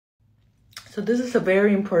So this is a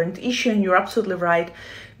very important issue, and you're absolutely right.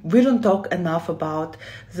 We don't talk enough about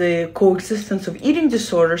the coexistence of eating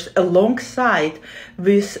disorders alongside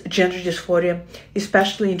with gender dysphoria,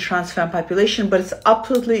 especially in trans femme population, but it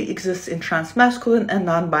absolutely exists in trans masculine and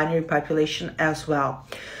non-binary population as well.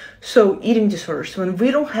 So eating disorders, when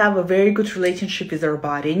we don't have a very good relationship with our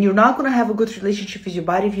body, and you're not going to have a good relationship with your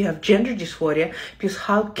body if you have gender dysphoria, because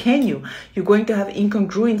how can you? You're going to have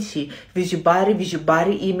incongruency with your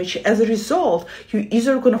body image. As a result, you're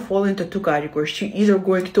either going to fall into two categories. You're either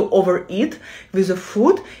going to overeat with the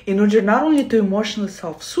food in order not only to emotionally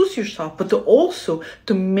self-soothe yourself, but to also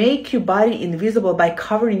to make your body invisible by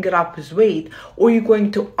covering it up with weight, or you're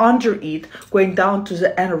going to undereat, going down to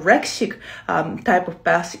the anorexic type of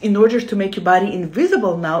path in order to make your body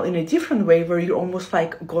invisible now in a different way where you're almost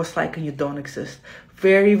like ghost-like and you don't exist.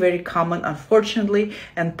 Very, very common, unfortunately,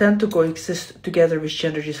 and tend to coexist together with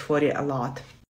gender dysphoria a lot.